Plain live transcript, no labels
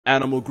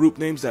Animal group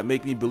names that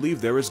make me believe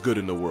there is good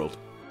in the world.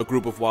 A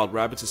group of wild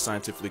rabbits is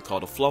scientifically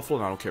called a fluffle,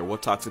 and I don't care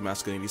what toxic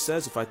masculinity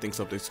says, if I think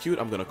something's cute,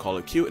 I'm gonna call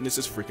it cute, and this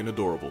is freaking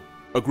adorable.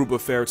 A group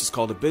of ferrets is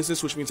called a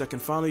business, which means I can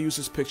finally use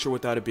this picture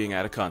without it being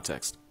out of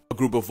context. A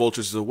group of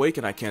vultures is awake,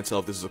 and I can't tell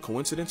if this is a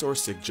coincidence or a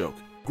sick joke.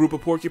 A group of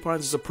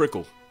porcupines is a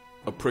prickle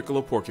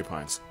of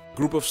porcupines. A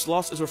group of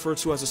sloths is referred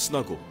to as a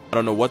snuggle. I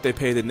don't know what they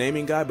pay the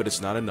naming guy, but it's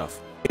not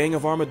enough. A gang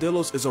of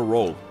armadillos is a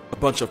roll. A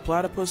bunch of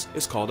platypus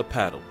is called a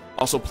paddle.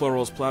 Also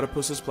plural is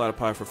platypuses,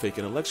 platypi for fake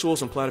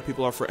intellectuals, and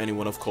platypeople are for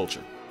anyone of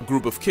culture. A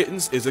group of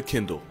kittens is a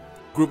kindle.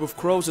 A group of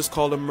crows is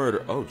called a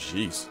murder. Oh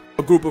jeez.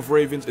 A group of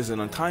ravens is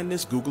an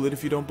unkindness, Google it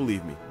if you don't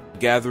believe me. A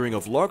gathering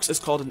of larks is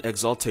called an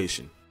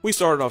exaltation. We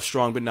started off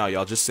strong, but now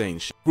y'all just saying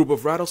shit. A group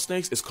of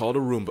rattlesnakes is called a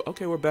Roomba.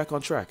 Okay, we're back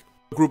on track.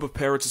 A group of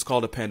parrots is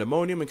called a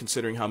pandemonium, and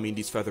considering how mean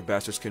these feather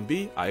bastards can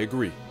be, I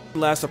agree.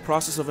 Last, the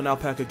process of an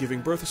alpaca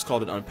giving birth is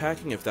called an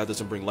unpacking. If that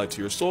doesn't bring light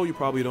to your soul, you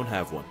probably don't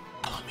have one.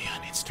 Follow me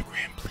on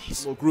Instagram,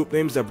 please. Group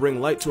names that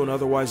bring light to an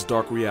otherwise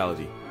dark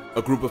reality.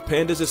 A group of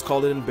pandas is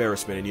called an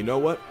embarrassment, and you know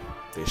what?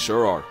 They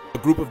sure are. A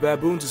group of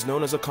baboons is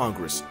known as a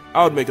congress.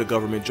 I would make a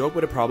government joke,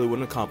 but it probably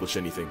wouldn't accomplish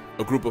anything.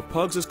 A group of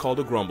pugs is called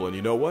a grumble, and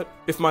you know what?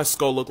 If my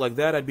skull looked like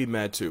that, I'd be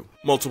mad too.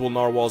 Multiple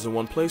narwhals in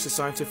one place is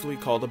scientifically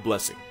called a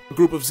blessing. A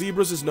group of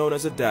zebras is known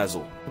as a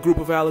dazzle. A group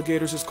of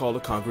alligators is called a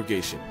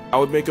congregation. I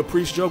would make a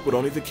priest joke, but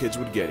only the kids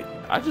would get it.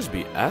 I'd just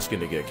be asking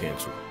to get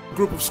canceled. A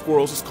group of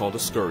squirrels is called a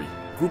scurry.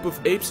 A group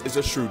of apes is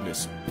a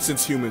shrewdness. And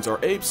since humans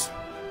are apes,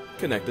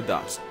 connect the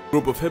dots. A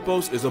group of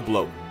hippos is a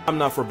blow. I'm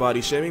not for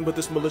body shaming, but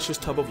this malicious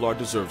tub of lard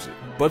deserves it.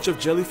 A bunch of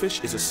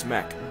jellyfish is a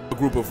smack. A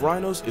group of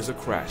rhinos is a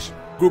crash.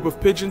 A group of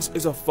pigeons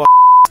is a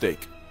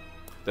steak.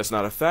 That's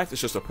not a fact,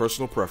 it's just a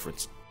personal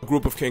preference. A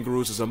group of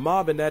kangaroos is a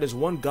mob, and that is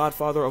one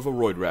godfather of a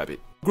roid rabbit.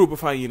 A group of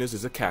hyenas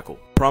is a cackle.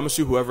 Promise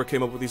you whoever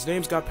came up with these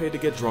names got paid to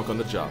get drunk on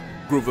the job.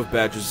 A group of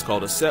badgers is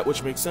called a set,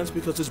 which makes sense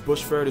because this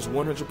bush ferret is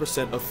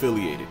 100%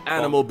 affiliated.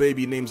 Animal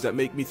baby names that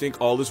make me think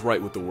all is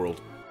right with the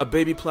world. A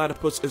baby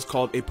platypus is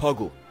called a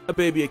puggle. A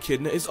baby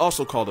echidna is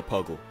also called a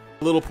puggle.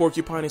 A little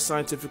porcupine is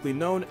scientifically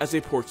known as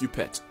a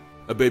porcupet.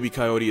 A baby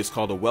coyote is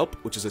called a whelp,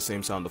 which is the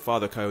same sound the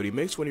father coyote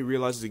makes when he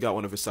realizes he got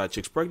one of his side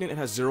chicks pregnant and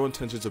has zero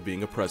intentions of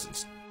being a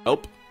presence.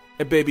 Help.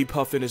 A baby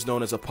puffin is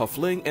known as a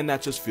puffling, and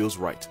that just feels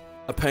right.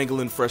 A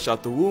pangolin fresh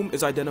out the womb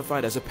is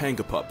identified as a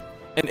pangapup.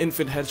 An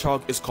infant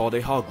hedgehog is called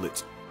a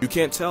hoglet. You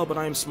can't tell, but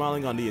I am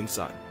smiling on the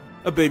inside.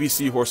 A baby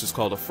seahorse is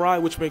called a fry,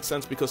 which makes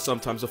sense because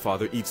sometimes the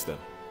father eats them.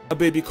 A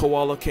baby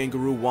koala,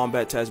 kangaroo,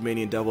 wombat,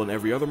 Tasmanian devil, and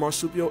every other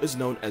marsupial is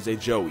known as a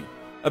joey.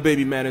 A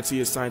baby manatee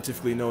is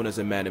scientifically known as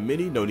a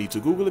manamini. No need to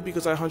Google it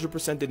because I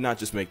 100% did not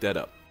just make that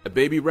up. A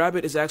baby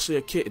rabbit is actually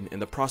a kitten,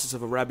 and the process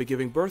of a rabbit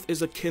giving birth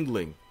is a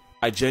kindling.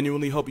 I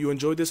genuinely hope you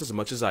enjoyed this as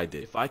much as I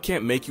did. If I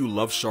can't make you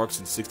love sharks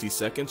in 60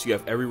 seconds, you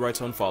have every right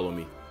to unfollow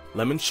me.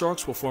 Lemon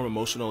sharks will form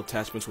emotional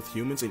attachments with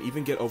humans and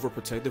even get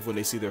overprotective when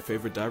they see their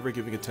favorite diver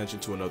giving attention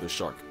to another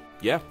shark.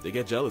 Yeah, they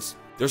get jealous.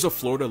 There's a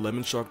Florida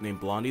lemon shark named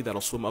Blondie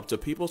that'll swim up to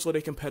people so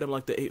they can pet him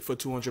like the 8 foot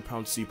 200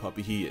 pound sea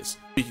puppy he is.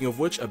 Speaking of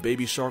which, a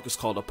baby shark is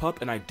called a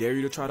pup, and I dare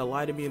you to try to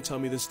lie to me and tell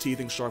me this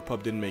teething shark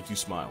pup didn't make you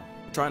smile.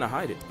 I'm trying to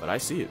hide it, but I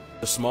see it.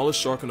 The smallest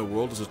shark in the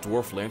world is a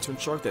dwarf lantern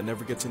shark that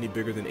never gets any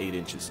bigger than 8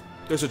 inches.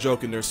 There's a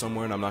joke in there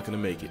somewhere and I'm not gonna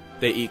make it.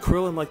 They eat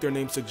krill, and like their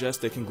name suggests,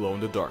 they can glow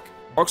in the dark.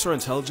 Sharks are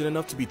intelligent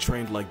enough to be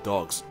trained like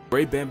dogs.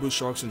 Gray bamboo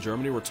sharks in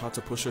Germany were taught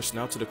to push their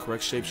snout to the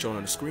correct shape shown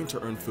on the screen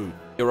to earn food.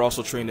 They were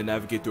also trained to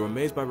navigate through a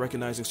maze by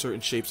recognizing certain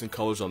shapes and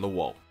colors on the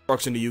wall.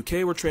 Sharks in the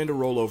UK were trained to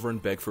roll over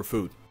and beg for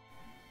food.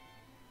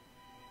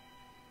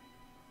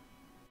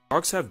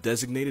 Sharks have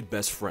designated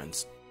best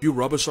friends. If you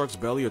rub a shark's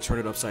belly or turn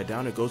it upside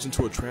down, it goes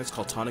into a trance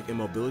called tonic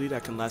immobility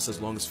that can last as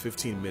long as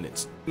 15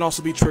 minutes. It can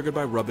also be triggered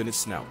by rubbing its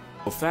snout.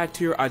 A fact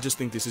here, I just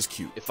think this is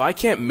cute. If I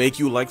can't make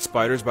you like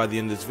spiders by the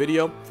end of this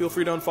video, feel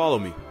free to unfollow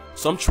me.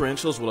 Some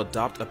tarantulas will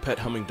adopt a pet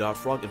humming dot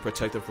frog and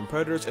protect them from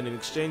predators, and in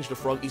exchange the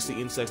frog eats the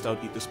insects that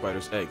would eat the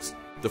spider's eggs.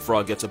 The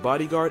frog gets a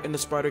bodyguard, and the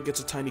spider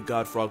gets a tiny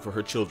god frog for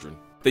her children.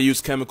 They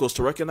use chemicals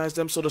to recognize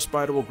them, so the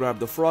spider will grab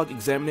the frog,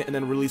 examine it, and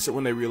then release it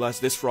when they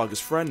realize this frog is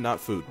friend, not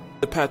food.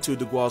 The Patu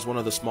de Gua is one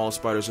of the smallest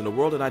spiders in the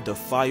world, and I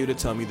defy you to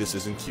tell me this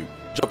isn't cute.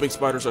 Jumping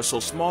spiders are so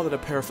small that a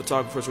pair of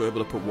photographers were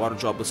able to put water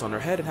droplets on their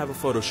head and have a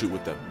photo shoot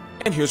with them.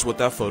 And here's what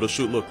that photo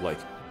shoot looked like.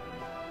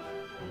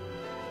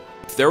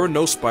 If there were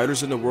no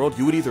spiders in the world,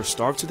 you would either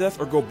starve to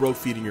death or go broke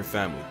feeding your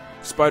family.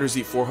 Spiders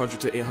eat 400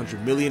 to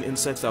 800 million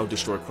insects that would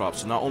destroy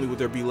crops, so not only would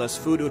there be less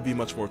food, it would be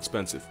much more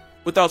expensive.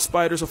 Without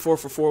spiders, a 4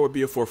 for 4 would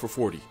be a 4 for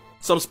 40.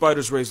 Some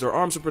spiders raise their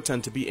arms and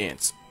pretend to be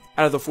ants.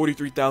 Out of the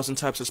 43,000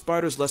 types of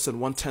spiders, less than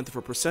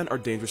 0.1% are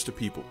dangerous to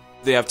people.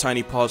 They have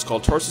tiny paws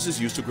called tarsuses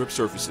used to grip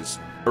surfaces.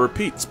 I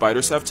repeat,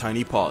 spiders have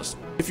tiny paws.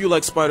 If you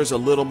like spiders a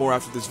little more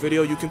after this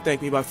video, you can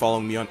thank me by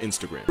following me on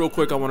Instagram. Real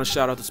quick, I want to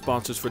shout out the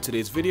sponsors for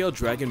today's video,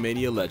 Dragon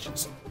Mania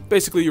Legends.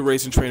 Basically, you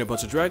raise and train a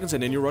bunch of dragons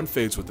and then you run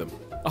fades with them.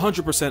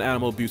 100%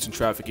 animal abuse and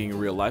trafficking in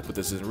real life, but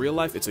this isn't real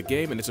life, it's a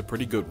game and it's a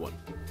pretty good one.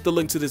 The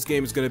link to this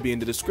game is going to be in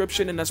the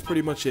description, and that's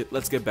pretty much it.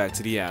 Let's get back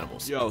to the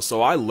animals. Yo,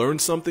 so I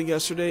learned something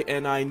yesterday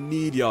and I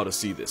need y'all to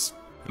see this.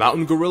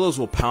 Mountain gorillas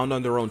will pound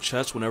on their own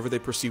chests whenever they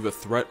perceive a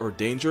threat or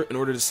danger in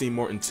order to seem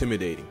more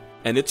intimidating.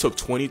 And it took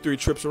 23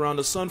 trips around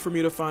the sun for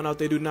me to find out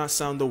they do not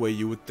sound the way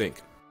you would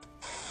think.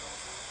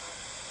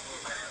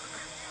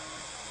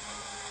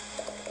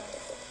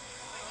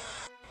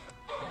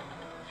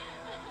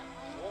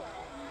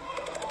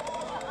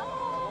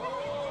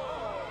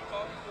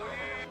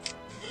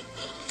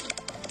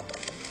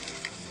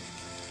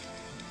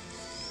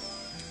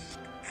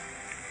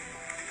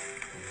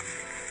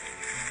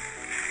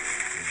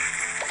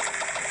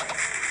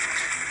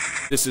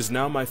 This is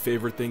now my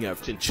favorite thing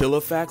ever.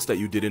 Chinchilla facts that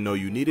you didn't know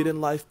you needed in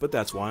life, but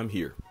that's why I'm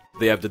here.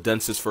 They have the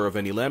densest fur of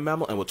any land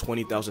mammal, and with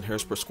 20,000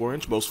 hairs per square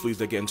inch, most fleas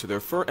that get into their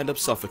fur end up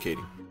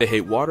suffocating. They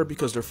hate water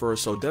because their fur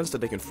is so dense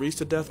that they can freeze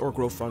to death or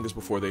grow fungus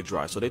before they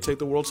dry, so they take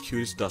the world's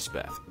cutest dust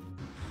bath.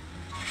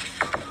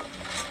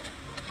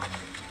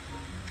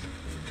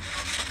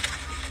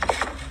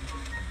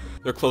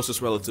 Their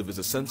closest relative is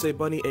a sensei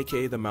bunny,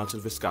 aka the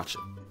mountain viscacha.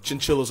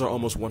 Chinchillas are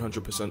almost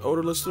 100%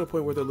 odorless to the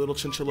point where their little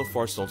chinchilla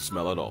farts don't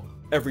smell at all.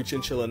 Every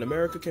chinchilla in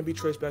America can be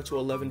traced back to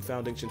 11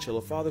 founding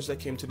chinchilla fathers that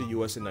came to the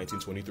US in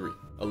 1923.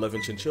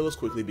 11 chinchillas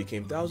quickly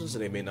became thousands,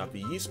 and they may not be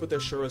yeast, but they're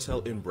sure as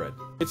hell inbred.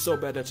 It's so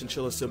bad that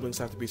chinchilla siblings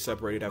have to be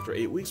separated after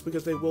 8 weeks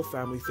because they will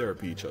family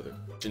therapy each other.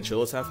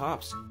 Chinchillas have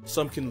hops.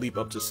 Some can leap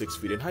up to 6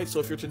 feet in height,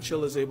 so if your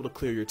chinchilla is able to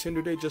clear your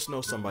Tinder date, just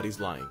know somebody's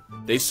lying.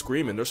 They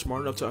scream, and they're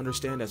smart enough to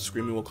understand that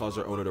screaming will cause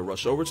their owner to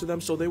rush over to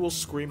them, so they will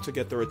scream to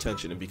get their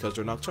attention, and because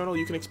they're nocturnal,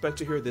 you can expect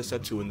to hear this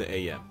at 2 in the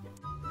AM.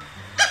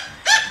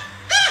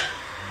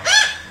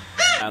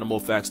 Animal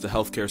facts the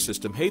healthcare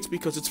system hates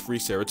because it's free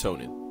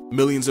serotonin.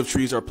 Millions of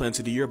trees are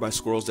planted a year by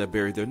squirrels that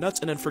bury their nuts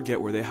and then forget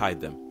where they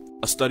hide them.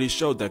 A study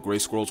showed that gray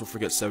squirrels will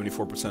forget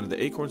 74% of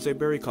the acorns they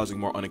bury, causing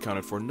more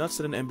unaccounted for nuts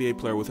than an NBA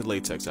player with a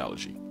latex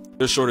allergy.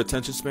 Their short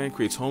attention span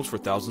creates homes for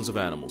thousands of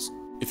animals.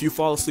 If you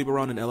fall asleep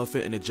around an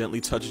elephant and it gently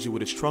touches you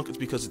with its trunk, it's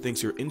because it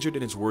thinks you're injured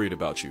and it's worried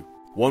about you.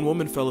 One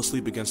woman fell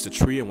asleep against a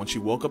tree, and when she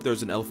woke up there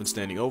was an elephant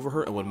standing over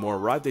her, and when more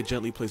arrived they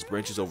gently placed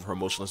branches over her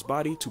motionless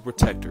body to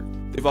protect her.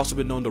 They've also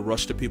been known to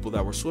rush to people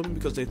that were swimming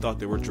because they thought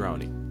they were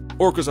drowning.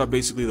 Orcas are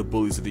basically the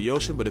bullies of the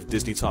ocean, but if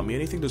Disney taught me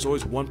anything, there's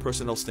always one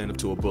person that'll stand up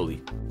to a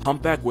bully.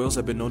 Humpback whales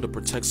have been known to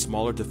protect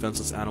smaller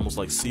defenseless animals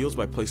like seals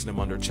by placing them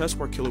on their chests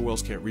where killer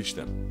whales can't reach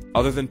them.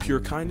 Other than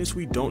pure kindness,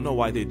 we don't know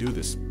why they do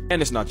this. And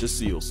it's not just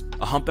seals.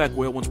 A humpback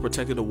whale once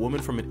protected a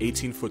woman from an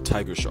 18-foot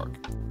tiger shark.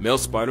 Male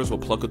spiders will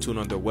pluck a tune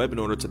on their web in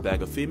order to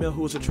bag a female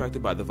who is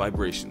attracted by the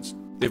vibrations.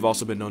 They've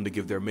also been known to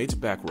give their mates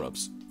back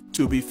rubs.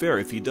 To be fair,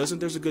 if he doesn't,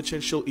 there's a good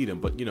chance she'll eat him,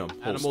 but you know,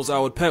 animals I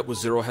would pet with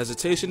zero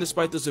hesitation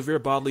despite the severe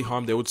bodily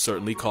harm they would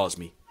certainly cause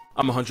me.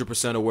 I'm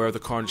 100% aware of the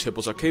carnage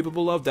hippos are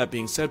capable of. That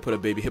being said, put a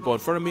baby hippo in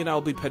front of me and I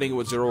will be petting it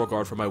with zero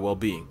regard for my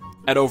well-being.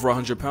 At over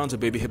 100 pounds, a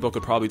baby hippo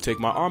could probably take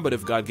my arm, but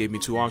if God gave me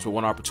 2 arms with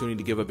one opportunity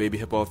to give a baby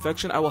hippo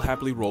affection, I will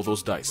happily roll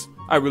those dice.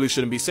 I really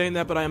shouldn't be saying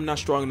that, but I am not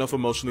strong enough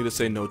emotionally to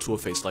say no to a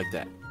face like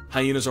that.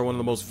 Hyenas are one of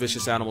the most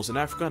vicious animals in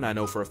Africa, and I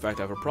know for a fact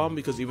I have a problem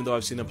because even though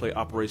I've seen them play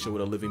Operation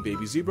with a living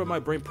baby zebra, my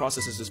brain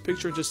processes this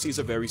picture and just sees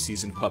a very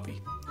seasoned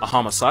puppy. A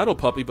homicidal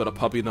puppy, but a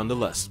puppy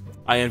nonetheless.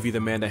 I envy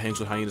the man that hangs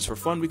with hyenas for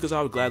fun because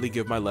I would gladly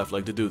give my left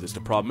leg to do this. The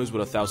problem is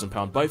with a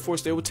 1,000-pound bite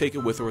force, they would take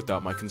it with or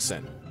without my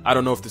consent. I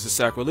don't know if this is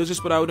sacrilegious,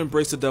 but I would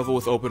embrace the devil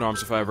with open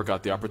arms if I ever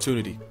got the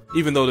opportunity.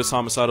 Even though this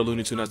homicidal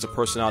Looney Tune has the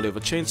personality of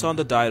a chainsaw and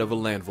the diet of a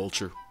land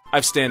vulture.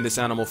 I've stanned this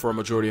animal for a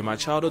majority of my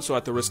childhood, so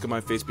at the risk of my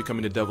face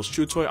becoming the devil's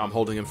chew toy, I'm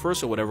holding him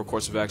first, so whatever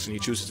course of action he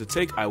chooses to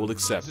take, I will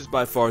accept. This is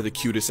by far the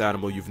cutest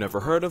animal you've never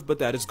heard of, but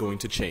that is going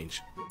to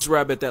change. This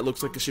rabbit that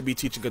looks like it should be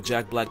teaching a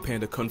Jack Black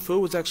panda kung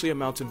fu is actually a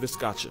mountain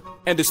viscacha.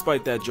 And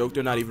despite that joke,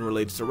 they're not even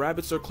related to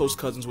rabbits, they're close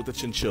cousins with a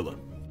chinchilla.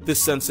 This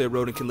sensei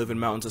rodent can live in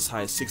mountains as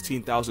high as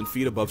 16,000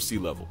 feet above sea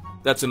level.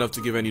 That's enough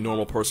to give any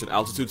normal person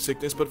altitude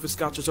sickness, but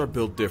viscachas are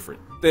built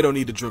different. They don't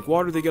need to drink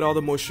water, they get all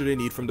the moisture they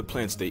need from the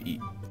plants they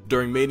eat.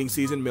 During mating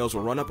season, males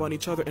will run up on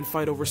each other and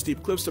fight over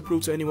steep cliffs to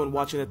prove to anyone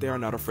watching that they are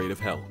not afraid of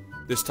hell.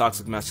 This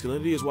toxic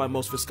masculinity is why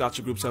most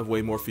viscacha groups have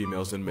way more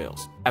females than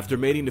males. After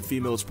mating, the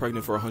female is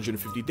pregnant for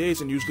 150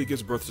 days and usually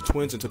gives birth to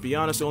twins, and to be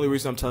honest, the only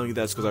reason I'm telling you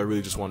that is because I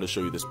really just wanted to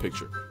show you this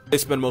picture. They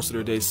spend most of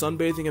their days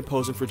sunbathing and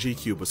posing for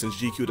GQ, but since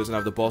GQ doesn't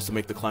have the balls to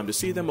make the climb to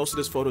see them, most of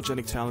this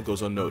photogenic talent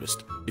goes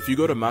unnoticed. If you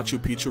go to Machu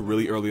Picchu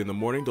really early in the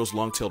morning, those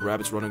long-tailed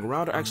rabbits running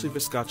around are actually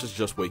viscachas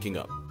just waking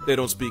up. They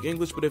don't speak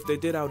English, but if they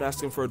did, I would ask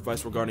them for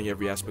advice regarding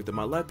every aspect of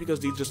my life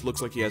because he just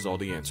looks like he has all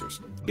the answers.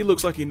 He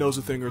looks like he knows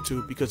a thing or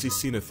two because he's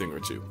seen a thing or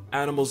two.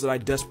 Animals that I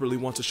desperately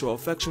want to show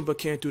affection but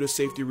can't due to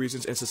safety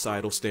reasons and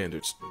societal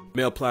standards.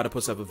 Male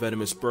platypus have a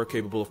venomous spur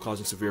capable of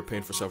causing severe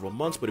pain for several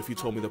months, but if you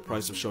told me the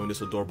price of showing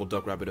this adorable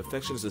duck rabbit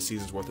affection is a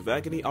season's worth of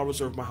agony, I'll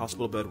reserve my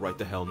hospital bed right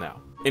the hell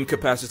now.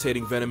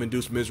 Incapacitating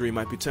venom-induced misery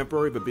might be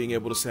temporary, but being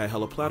able to say I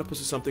hella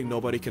platypus is something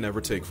nobody can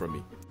ever take from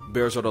me.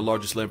 Bears are the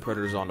largest land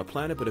predators on the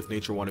planet, but if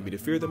nature wanted me to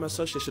fear them as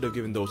such, they should have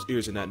given those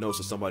ears and that nose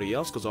to somebody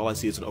else, because all I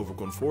see is an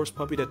overgrown forest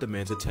puppy that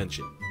demands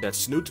attention. That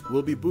snoot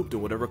will be booped,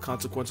 and whatever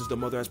consequences the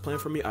mother has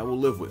planned for me, I will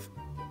live with.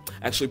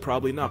 Actually,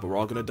 probably not, but we're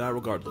all gonna die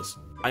regardless.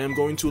 I am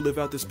going to live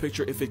out this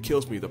picture if it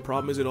kills me. The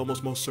problem is it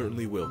almost most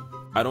certainly will.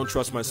 I don't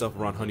trust myself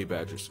around honey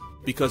badgers,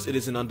 because it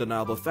is an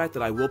undeniable fact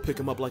that I will pick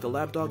him up like a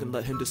lapdog and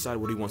let him decide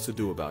what he wants to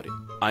do about it.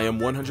 I am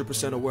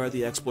 100% aware of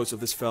the exploits of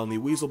this felony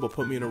weasel, but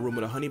put me in a room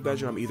with a honey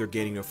badger, I'm either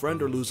gaining a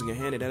friend or losing a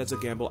hand, and that is a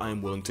gamble I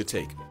am willing to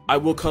take. I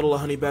will cuddle a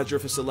honey badger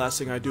if it's the last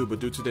thing I do, but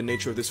due to the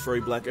nature of this furry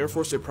black Air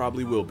Force, it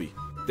probably will be.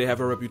 They have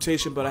a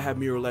reputation, but I have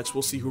Mirror Lex.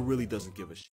 We'll see who really doesn't give a shit.